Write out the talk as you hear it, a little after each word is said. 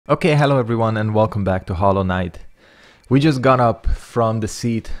Okay, hello everyone and welcome back to Hollow Knight. We just got up from the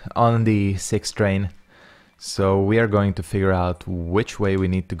seat on the 6th train, so we are going to figure out which way we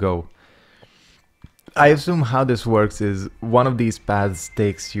need to go. I assume how this works is one of these paths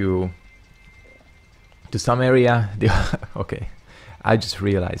takes you to some area. Okay, I just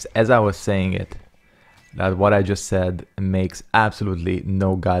realized as I was saying it that what I just said makes absolutely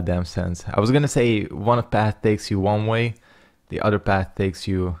no goddamn sense. I was gonna say one path takes you one way, the other path takes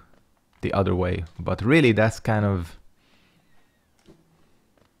you the other way, but really that's kind of...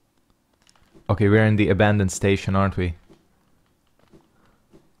 Okay, we're in the abandoned station, aren't we?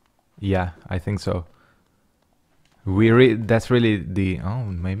 Yeah, I think so. That's really the... Oh,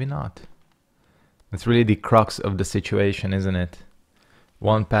 maybe not. That's really the crux of the situation, isn't it?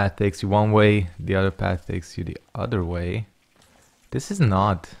 One path takes you one way, the other path takes you the other way. This is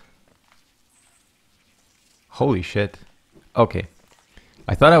not... Holy shit. Okay.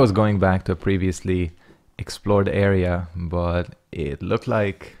 I thought I was going back to a previously explored area, but it looked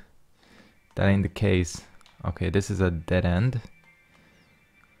like that ain't the case. Okay, this is a dead end.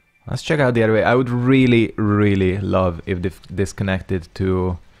 Let's check out the other way. I would really love if this connected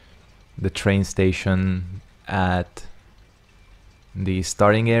to the train station at the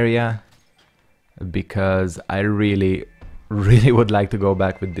starting area, because I really would like to go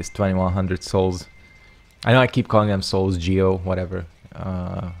back with this 2100 souls. I know I keep calling them souls, geo, whatever.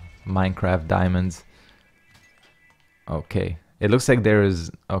 Minecraft diamonds. Okay, it looks like there's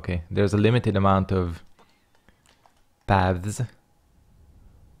a limited amount of paths.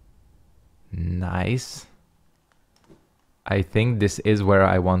 Nice. I think this is where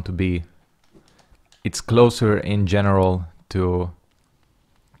I want to be. It's closer in general to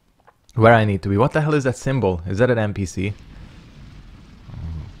where I need to be. What the hell is that symbol? Is that an NPC?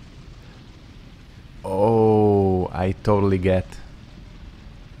 Oh, I totally get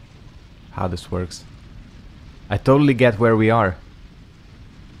how this works. I totally get where we are.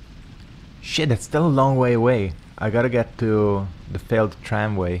 Shit, that's still a long way away. I gotta get to the failed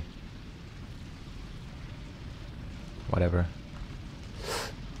tramway. Whatever.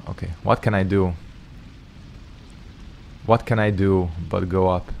 Okay, what can I do? What can I do but go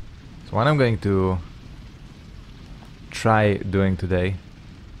up? So what I'm going to try doing today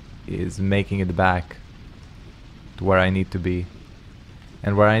is making it back to where I need to be.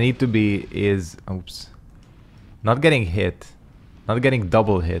 And where I need to be is, oops, not getting hit, not getting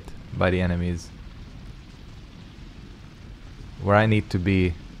double hit by the enemies. Where I need to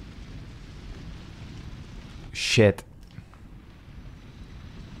be, shit,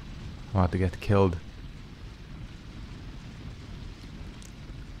 I'm about to get killed.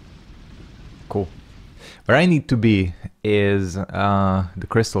 Cool. Where I need to be is the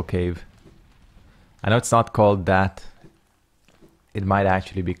crystal cave. I know it's not called that. It might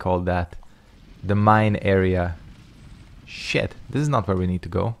actually be called that. The mine area. Shit, this is not where we need to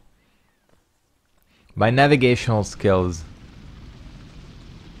go. My navigational skills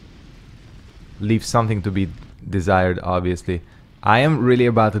leave something to be desired, obviously. I am really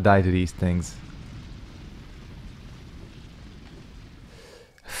about to die to these things.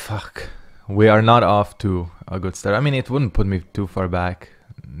 Fuck. We are not off to a good start. I mean, it wouldn't put me too far back.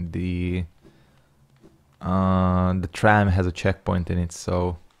 The tram has a checkpoint in it,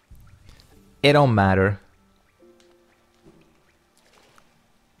 so it don't matter.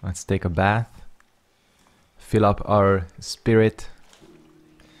 Let's take a bath, fill up our spirit,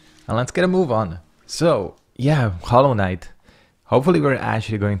 and let's get a move on. So, yeah, Hollow Knight. Hopefully we're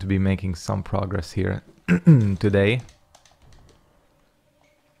actually going to be making some progress here today.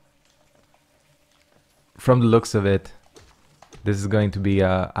 From the looks of it, this is going to be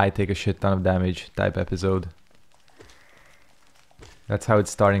a I take a shit ton of damage type episode. That's how it's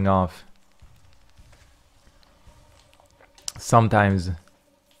starting off. Sometimes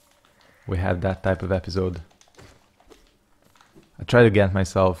we have that type of episode. I try to get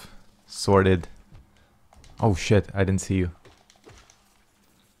myself sorted. Oh shit, I didn't see you.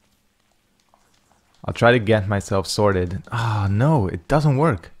 I'll try to get myself sorted. Ah, no, it doesn't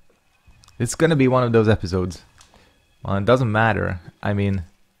work. It's gonna be one of those episodes. Well, it doesn't matter. I mean,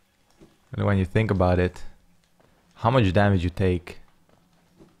 when you think about it, how much damage you take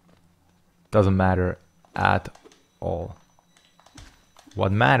doesn't matter at all.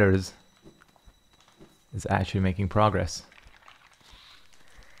 What matters is actually making progress.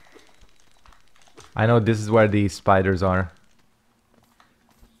 I know this is where the spiders are.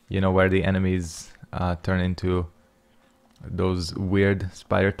 You know, where the enemies turn into those weird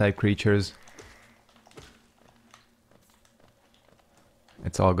spider type creatures.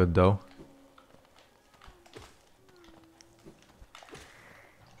 It's all good though.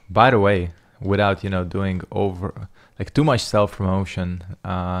 By the way, without, you know, doing over like too much self-promotion,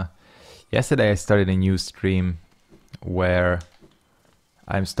 yesterday I started a new stream where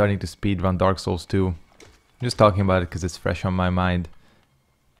I'm starting to speedrun Dark Souls 2. I'm just talking about it because it's fresh on my mind.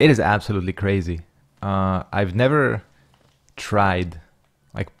 It is absolutely crazy. I've never tried,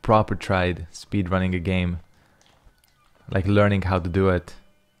 like proper tried, speedrunning a game. Like learning how to do it.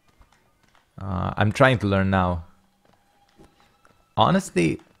 I'm trying to learn now.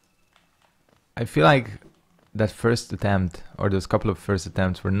 Honestly, I feel like that first attempt, or those couple of first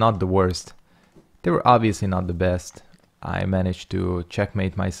attempts, were not the worst. They were obviously not the best. I managed to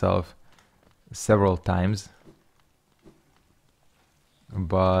checkmate myself several times.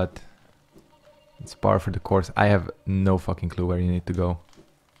 But it's par for the course. I have no fucking clue where you need to go.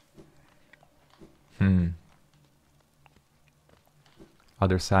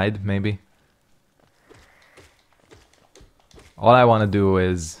 Other side, maybe? All I want to do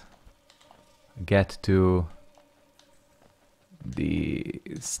is get to the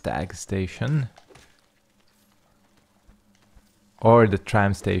stag station or the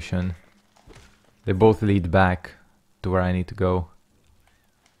tram station. They both lead back to where I need to go.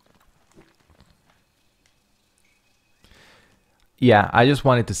 Yeah, I just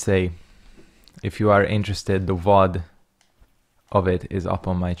wanted to say, if you are interested, the VOD of it is up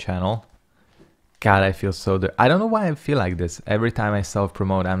on my channel. God, I feel so... I don't know why I feel like this. Every time I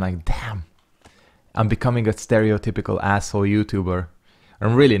self-promote, I'm like, damn, I'm becoming a stereotypical asshole YouTuber.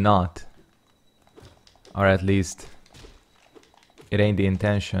 I'm really not. Or at least, it ain't the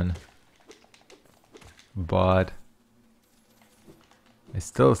intention. But I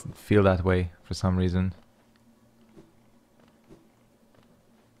still feel that way for some reason.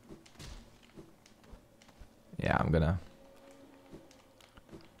 Yeah, I'm gonna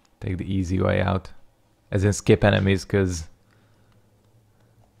take the easy way out. As in skip enemies, because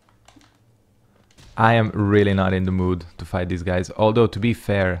I am really not in the mood to fight these guys. Although, to be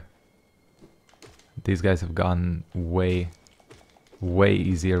fair, these guys have gotten way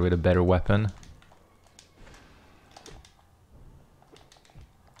easier with a better weapon.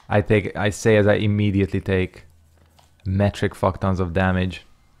 I say as I immediately take metric fuck tons of damage.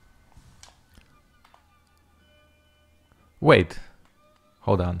 Wait,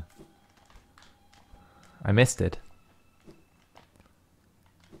 hold on. I missed it.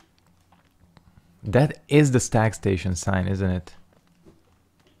 That is the stag station sign, isn't it?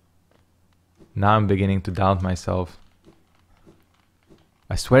 Now I'm beginning to doubt myself.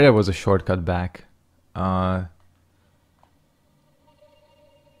 I swear there was a shortcut back.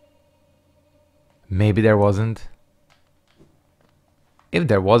 Maybe there wasn't. If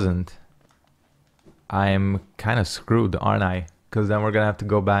there wasn't, I'm kind of screwed, aren't I? Because then we're gonna have to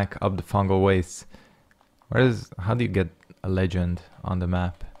go back up the fungal wastes. How do you get a legend on the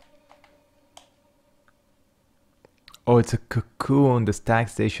map? Oh, it's a cocoon. The stag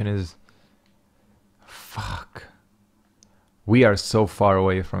station is... Fuck. We are so far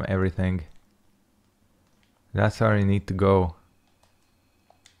away from everything. That's where I need to go.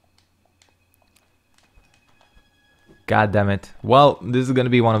 God damn it. Well, this is gonna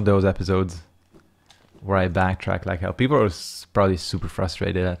be one of those episodes where I backtrack like hell. People are probably super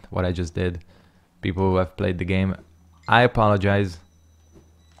frustrated at what I just did. People who have played the game. I apologize.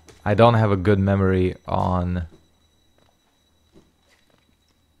 I don't have a good memory on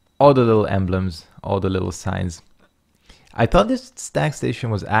all the little emblems, all the little signs. I thought this stag station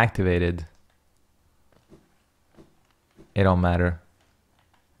was activated. It don't matter.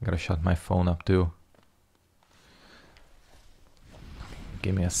 I gotta shut my phone up too.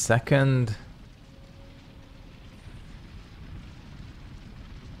 Give me a second.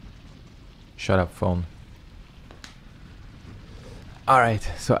 Shut up, phone. Alright,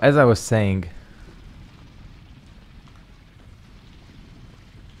 so as I was saying,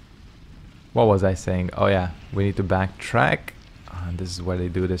 what was I saying? Oh yeah, we need to backtrack. And this is where they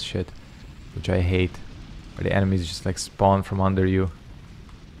do this shit, which I hate. Where the enemies just like spawn from under you.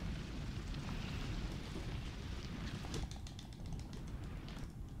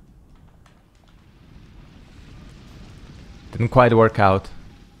 Didn't quite work out.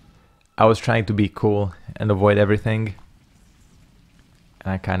 I was trying to be cool and avoid everything.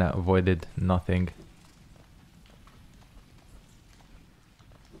 And I kind of avoided nothing.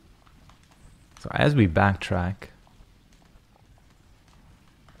 So as we backtrack,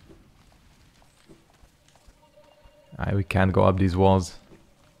 we can't go up these walls.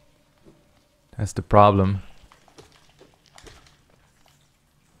 That's the problem.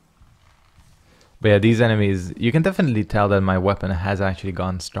 But yeah, these enemies, you can definitely tell that my weapon has actually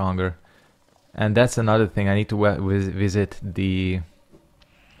gotten stronger. And that's another thing, I need to visit the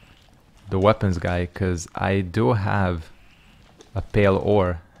the weapons guy, because I do have a pale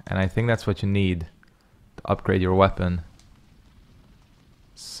ore, and I think that's what you need to upgrade your weapon.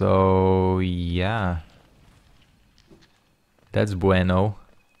 So yeah, that's bueno.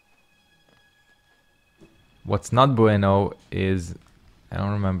 What's not bueno is, I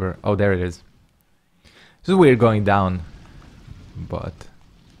don't remember. Oh, there it is. This is weird going down, but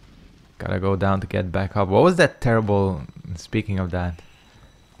gotta go down to get back up. What was that terrible, speaking of that,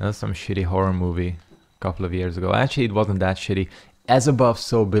 that was some shitty horror movie a couple of years ago. Actually, it wasn't that shitty. As Above,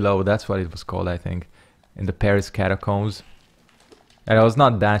 So Below, that's what it was called, I think. In the Paris catacombs. And it was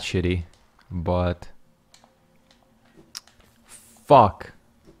not that shitty, but fuck.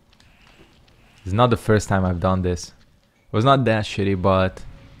 It's not the first time I've done this. It was not that shitty, but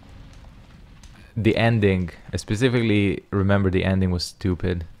the ending, I specifically remember the ending was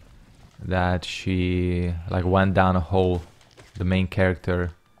stupid. That she like went down a hole, the main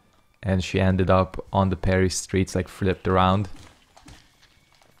character, and she ended up on the Paris streets, like flipped around.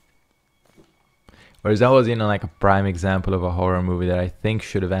 Whereas that was, you know, like a prime example of a horror movie that I think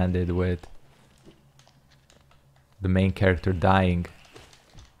should have ended with the main character dying.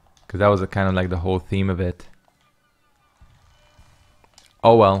 Because that was kind of like the whole theme of it.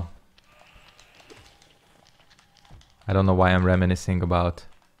 Oh well. I don't know why I'm reminiscing about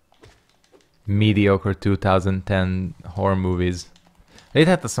mediocre 2010 horror movies. It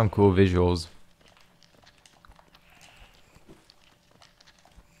had some cool visuals.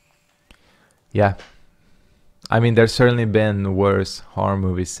 Yeah. I mean, there's certainly been worse horror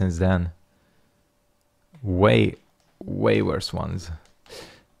movies since then. Way worse ones.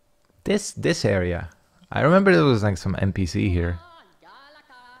 This area. I remember there was like some NPC here.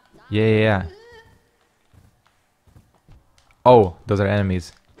 Yeah. Oh, those are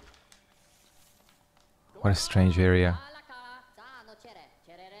enemies. What a strange area.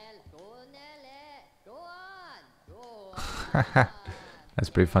 That's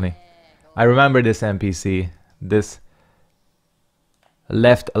pretty funny. I remember this NPC. This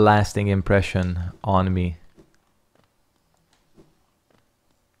left a lasting impression on me.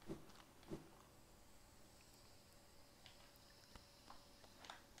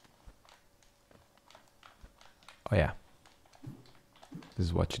 Oh yeah. This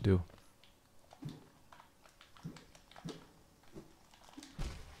is what you do.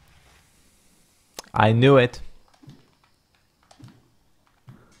 I knew it.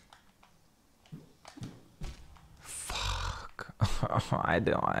 Fuck.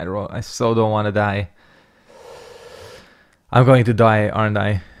 I so don't want to die. I'm going to die, aren't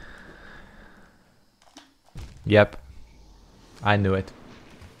I? Yep. I knew it.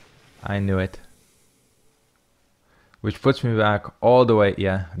 I knew it. Which puts me back all the way,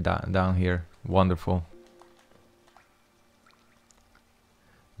 yeah, down here. Wonderful.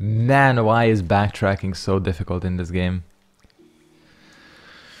 Man, why is backtracking so difficult in this game?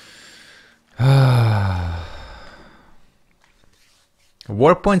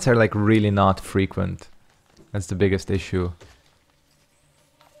 Warp points are like really not frequent. That's the biggest issue.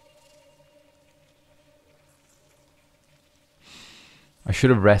 I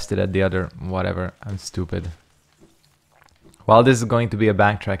should have rested at the other, whatever, I'm stupid. Well, this is going to be a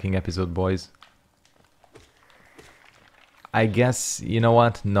backtracking episode, boys. I guess, you know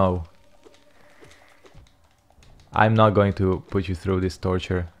what? No. I'm not going to put you through this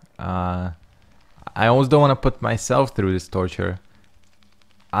torture. I almost don't want to put myself through this torture.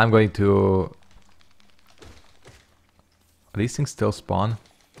 I'm going to... Are these things still spawn?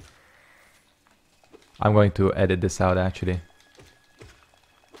 I'm going to edit this out, actually.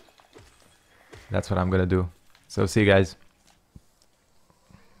 That's what I'm gonna do. So, see you guys.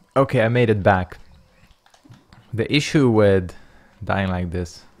 Okay, I made it back. The issue with dying like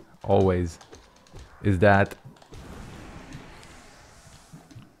this, always, is that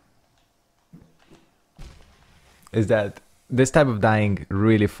this type of dying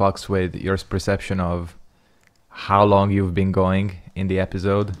really fucks with your perception of how long you've been going in the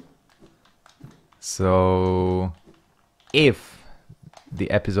episode. So if the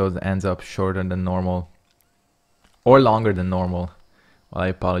episode ends up shorter than normal or longer than normal, well, I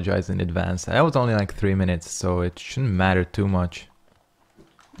apologize in advance. That was only like 3 minutes, so it shouldn't matter too much.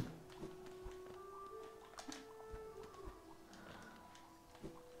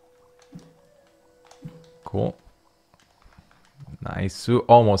 Cool. Nice.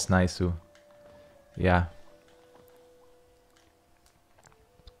 Almost nice. Yeah.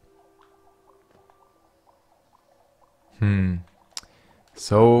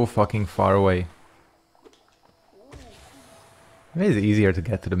 So fucking far away. Maybe it's easier to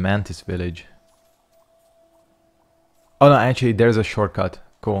get to the Mantis village. Oh no, actually there's a shortcut.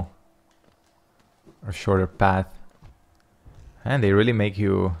 Cool. or shorter path. And they really make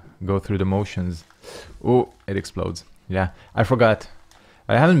you go through the motions. Ooh, it explodes. Yeah, I forgot.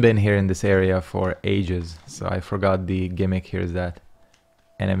 I haven't been here in this area for ages, so I forgot the gimmick here is that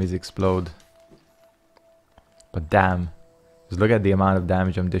enemies explode. But damn, just look at the amount of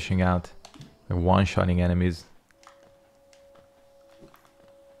damage I'm dishing out. I'm one-shotting enemies.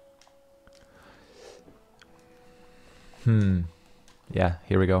 Yeah,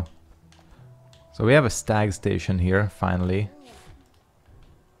 here we go. So we have a stag station here, finally.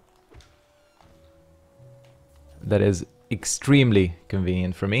 That is extremely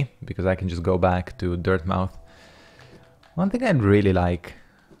convenient for me, because I can just go back to Dirtmouth. One thing I'd really like,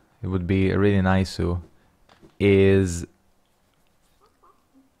 it would be really nice to, is...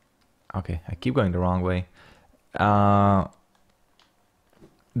 Okay, I keep going the wrong way.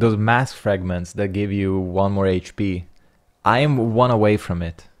 Those mask fragments that give you 1 more HP. I am 1 away from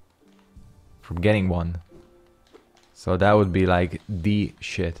it. From getting 1. So that would be like the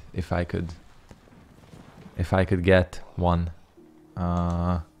shit if I could... If I could get 1.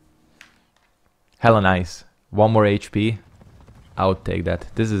 Hella nice. 1 more HP. I would take that.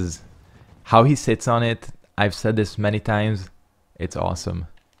 This is... How he sits on it, I've said this many times. It's awesome.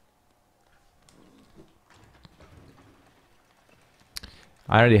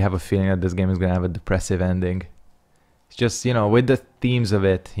 I already have a feeling that this game is gonna have a depressive ending. It's just, you know, with the themes of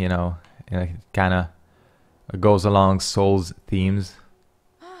it, you know, it kinda goes along Souls themes.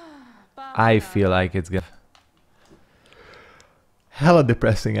 I feel like it's gonna... Hella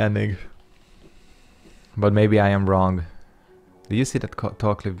depressing ending. But maybe I am wrong. Did you see that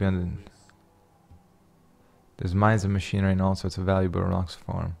talk clip beyond? There's mines of machinery and all sorts of valuable rocks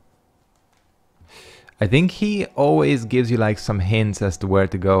farm. I think he always gives you like some hints as to where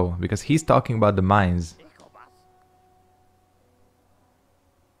to go, because he's talking about the mines.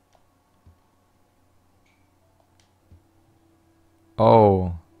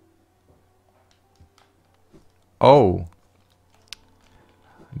 Oh. Oh.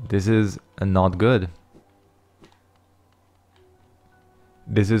 This is not good.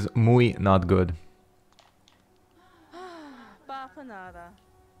 This is muy not good.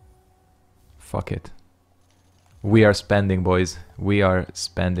 Fuck it. We are spending, boys. We are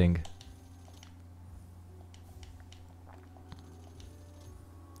spending.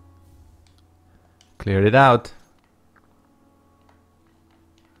 Cleared it out.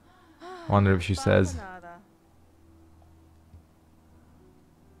 Wonder if she says.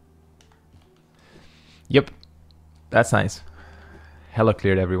 Yep. That's nice. Hella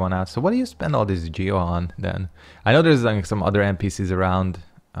cleared everyone out. So what do you spend all this geo on then? I know there's like some other NPCs around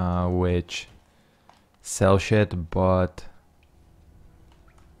which sell shit, but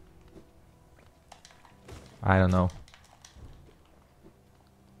I don't know.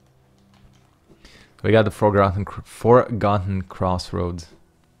 We got the Forgotten Crossroads.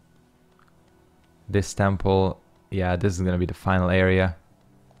 This temple, yeah, this is gonna be the final area.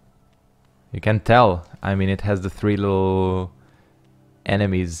 You can tell. I mean, it has the 3 little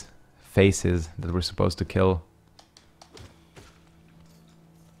enemies' faces that we're supposed to kill.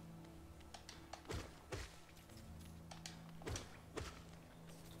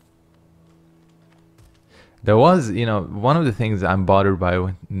 There was, you know, one of the things I'm bothered by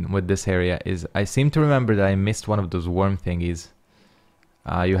with this area is I seem to remember that I missed one of those worm thingies.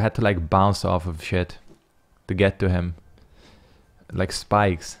 You had to like bounce off of shit to get to him. Like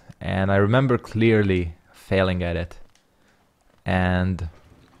spikes. And I remember clearly failing at it. And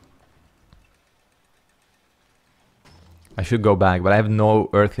I should go back, but I have no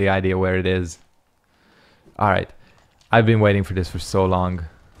earthly idea where it is. Alright. I've been waiting for this for so long.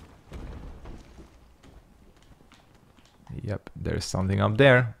 Yep, there's something up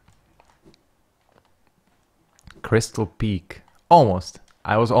there. Crystal Peak. Almost.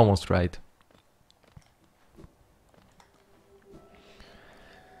 I was almost right.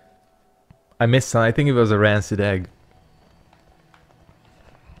 I missed some. I think it was a rancid egg.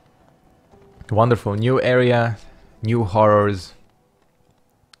 Wonderful. New area. New horrors.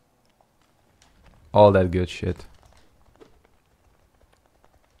 All that good shit.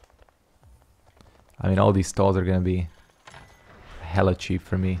 I mean, all these stalls are gonna be hella cheap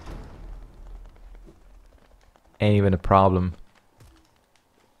for me. Ain't even a problem.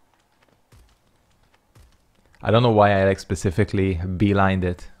 I don't know why I like specifically beelined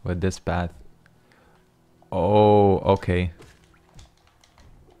it with this path. Oh, okay.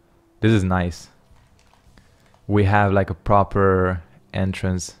 This is nice. We have like a proper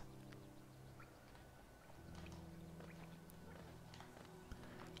entrance.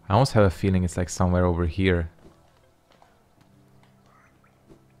 I almost have a feeling it's like somewhere over here.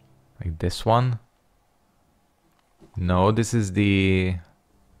 Like this one. No, this is the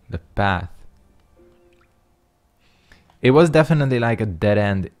path. It was definitely like a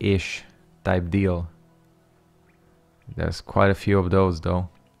dead-end-ish type deal. There's quite a few of those though.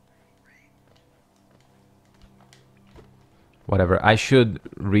 Whatever, I should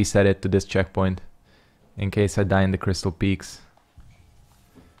reset it to this checkpoint in case I die in the Crystal Peaks,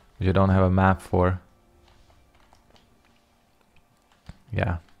 which I don't have a map for.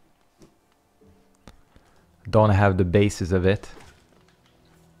 Yeah. Don't have the basis of it.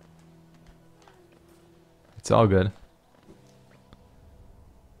 It's all good.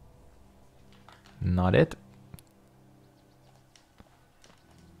 Not it.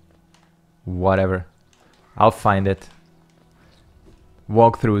 Whatever. I'll find it.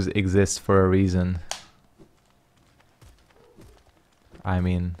 Walkthroughs exist for a reason. I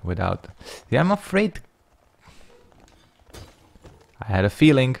mean, without... Yeah, I'm afraid. I had a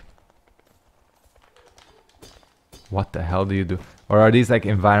feeling. What the hell do you do? Or are these like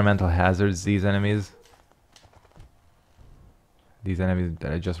environmental hazards, these enemies? These enemies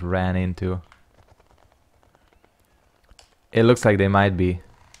that I just ran into. It looks like they might be.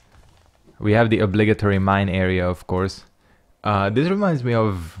 We have the obligatory mine area, of course. This reminds me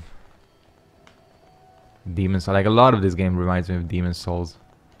of Demon's Souls. Like a lot of this game reminds me of Demon's Souls.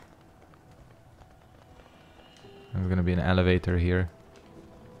 There's gonna be an elevator here.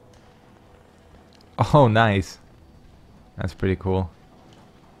 Oh, nice. That's pretty cool.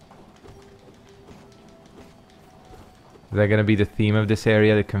 Is that gonna be the theme of this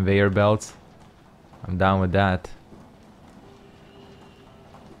area, the conveyor belts? I'm down with that.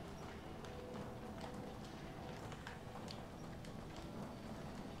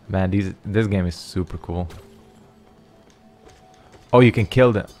 Man, this game is super cool. Oh, you can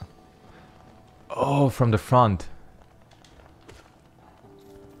kill them. Oh, from the front.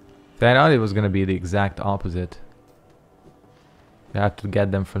 I thought it was gonna be the exact opposite. You have to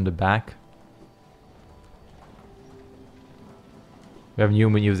get them from the back. We have new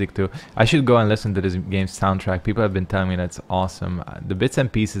music too. I should go and listen to this game's soundtrack. People have been telling me that's awesome. The bits and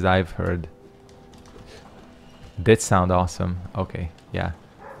pieces I've heard did sound awesome. Okay, yeah.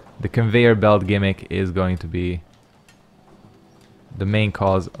 The conveyor belt gimmick is going to be the main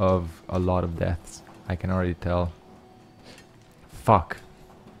cause of a lot of deaths. I can already tell. Fuck.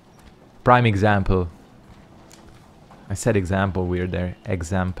 Prime example. I said example weird there.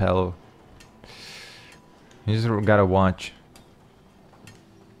 Example. You just gotta watch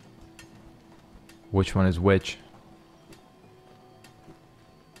which one is which.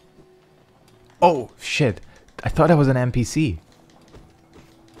 Oh, shit. I thought that was an NPC.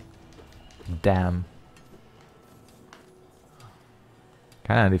 Damn.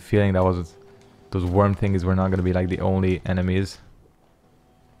 Kinda had the feeling that was... Those worm things were not gonna be like the only enemies.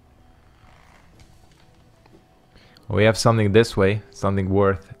 We have something this way. Something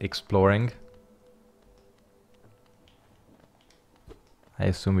worth exploring. I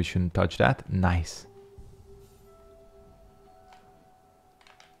assume we shouldn't touch that. Nice.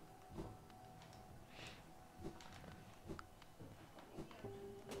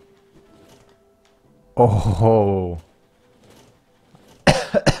 Oh.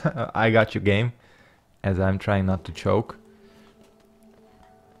 I got you, game. As I'm trying not to choke.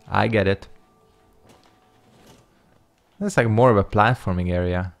 I get it. It's like more of a platforming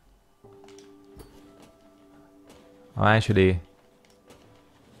area. I'm actually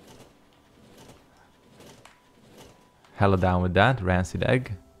hella down with that. Rancid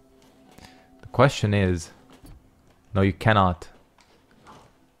egg. The question is... No, you cannot.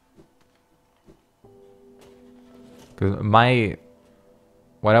 Because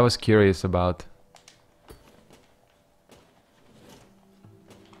what I was curious about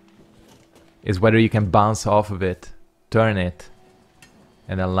is whether you can bounce off of it, turn it,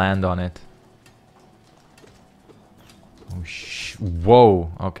 and then land on it. Oh,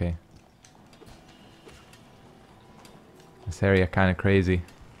 whoa, okay. This area kind of crazy.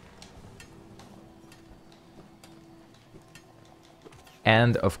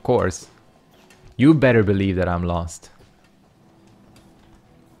 And of course, you better believe that I'm lost.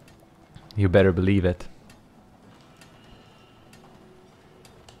 You better believe it.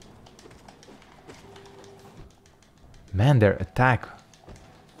 Man, their attack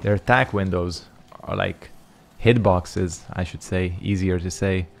windows are like hitboxes, I should say, easier to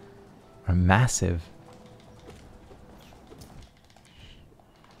say, are massive.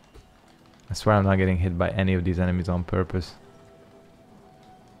 I swear I'm not getting hit by any of these enemies on purpose.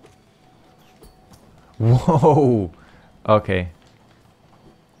 Whoa! Okay.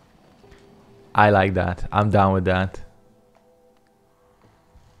 I like that. I'm down with that.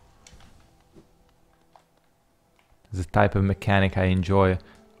 It's a type of mechanic I enjoy.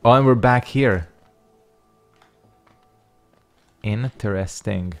 Oh, and we're back here.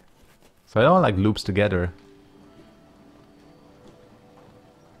 Interesting. So it all like loops together.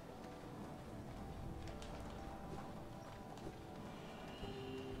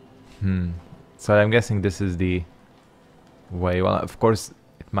 So I'm guessing this is the way. Well, of course,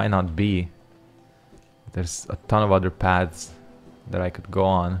 it might not be. There's a ton of other paths that I could go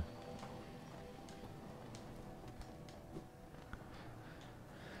on.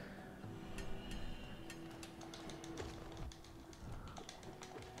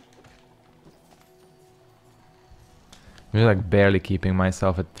 I'm just like barely keeping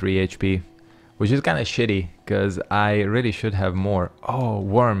myself at 3 HP, which is kind of shitty because I really should have more. Oh,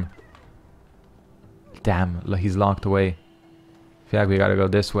 worm. Damn, he's locked away. I feel like we gotta go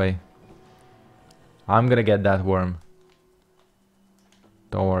this way. I'm gonna get that worm.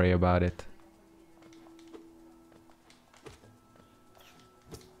 Don't worry about it.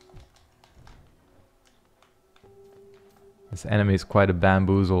 This enemy is quite a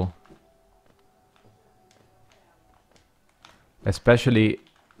bamboozle. Especially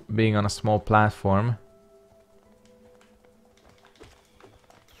being on a small platform.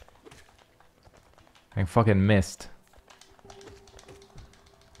 I fucking missed.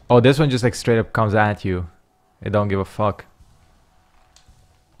 Oh, this one just like straight up comes at you. It don't give a fuck.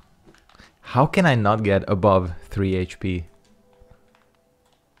 How can I not get above 3 HP?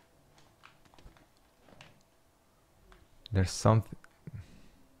 There's something...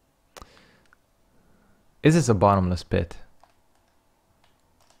 Is this a bottomless pit?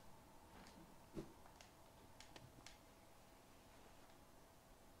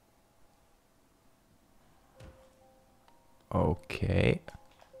 Okay.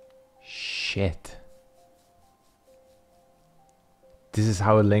 Shit. This is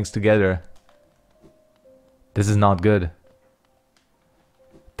how it links together. This is not good.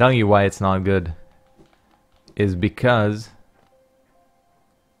 Telling you why it's not good is because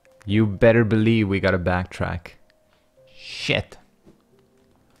you better believe we gotta backtrack. Shit.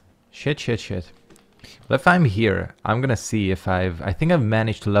 Shit. Well, if I'm here, I'm gonna see if I think I've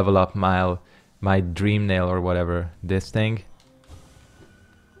managed to level up my dream nail or whatever, this thing.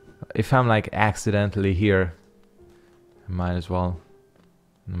 If I'm like accidentally here, I might as well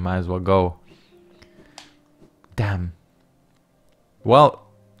go. Damn. Well,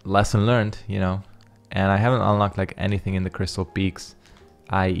 lesson learned, you know. And I haven't unlocked like anything in the Crystal Peaks,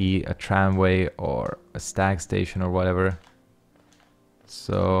 i.e. a tramway or a stag station or whatever.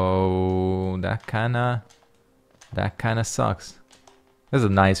 So that kinda sucks. There's a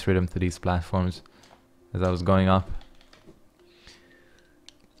nice rhythm to these platforms as I was going up.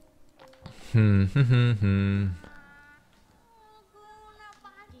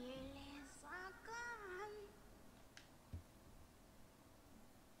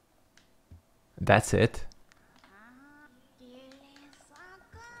 That's it.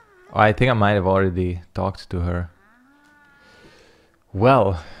 Oh, I think I might have already talked to her.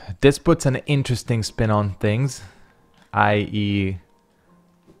 Well, this puts an interesting spin on things, i.e.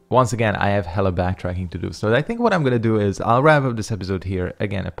 once again, I have hella backtracking to do. So I think what I'm going to do is I'll wrap up this episode here.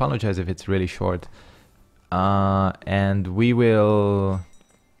 Again, apologize if it's really short. And we will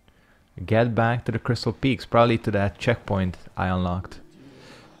get back to the Crystal Peaks, probably to that checkpoint I unlocked.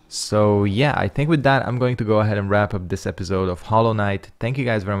 So yeah, I think with that, I'm going to go ahead and wrap up this episode of Hollow Knight. Thank you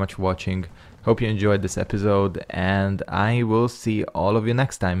guys very much for watching. Hope you enjoyed this episode, and I will see all of you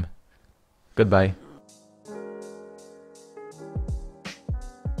next time. Goodbye.